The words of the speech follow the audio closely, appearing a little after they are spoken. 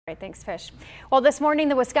Thanks, Fish. Well, this morning,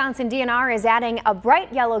 the Wisconsin DNR is adding a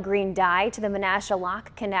bright yellow-green dye to the Menasha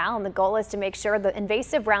Lock Canal, and the goal is to make sure the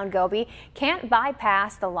invasive round goby can't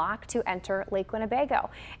bypass the lock to enter Lake Winnebago.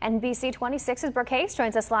 NBC 26's Brooke Hayes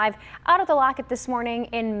joins us live out of the lock this morning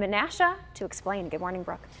in Menasha to explain. Good morning,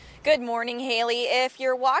 Brooke. Good morning, Haley. If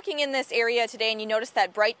you're walking in this area today and you notice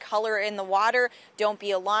that bright color in the water, don't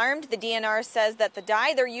be alarmed. The DNR says that the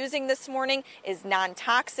dye they're using this morning is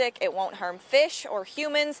non-toxic. It won't harm fish or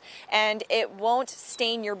humans, and it won't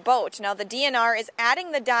stain your boat. Now, the DNR is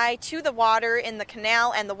adding the dye to the water in the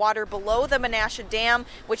canal and the water below the Menasha Dam,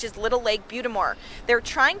 which is Little Lake Butamore. They're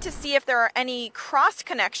trying to see if there are any cross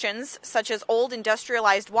connections, such as old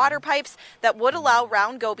industrialized water pipes, that would allow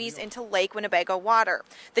round gobies into Lake Winnebago water.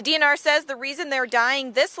 The DNR says the reason they're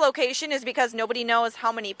dyeing this location is because nobody knows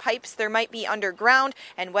how many pipes there might be underground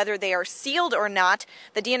and whether they are sealed or not.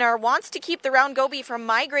 The DNR wants to keep the round goby from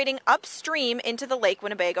migrating upstream into the Lake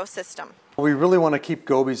Winnebago system. We really want to keep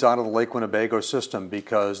gobies out of the Lake Winnebago system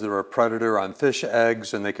because they're a predator on fish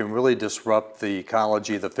eggs and they can really disrupt the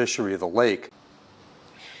ecology, the fishery of the lake.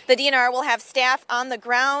 The DNR will have staff on the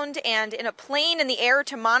ground and in a plane in the air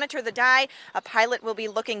to monitor the dye. A pilot will be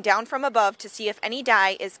looking down from above to see if any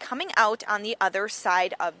dye is coming out on the other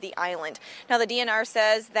side of the island. Now, the DNR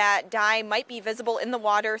says that dye might be visible in the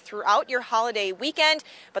water throughout your holiday weekend,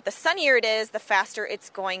 but the sunnier it is, the faster it's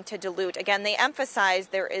going to dilute. Again, they emphasize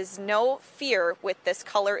there is no fear with this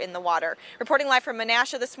color in the water. Reporting live from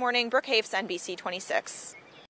Menasha this morning, Brooke Hayes, NBC 26.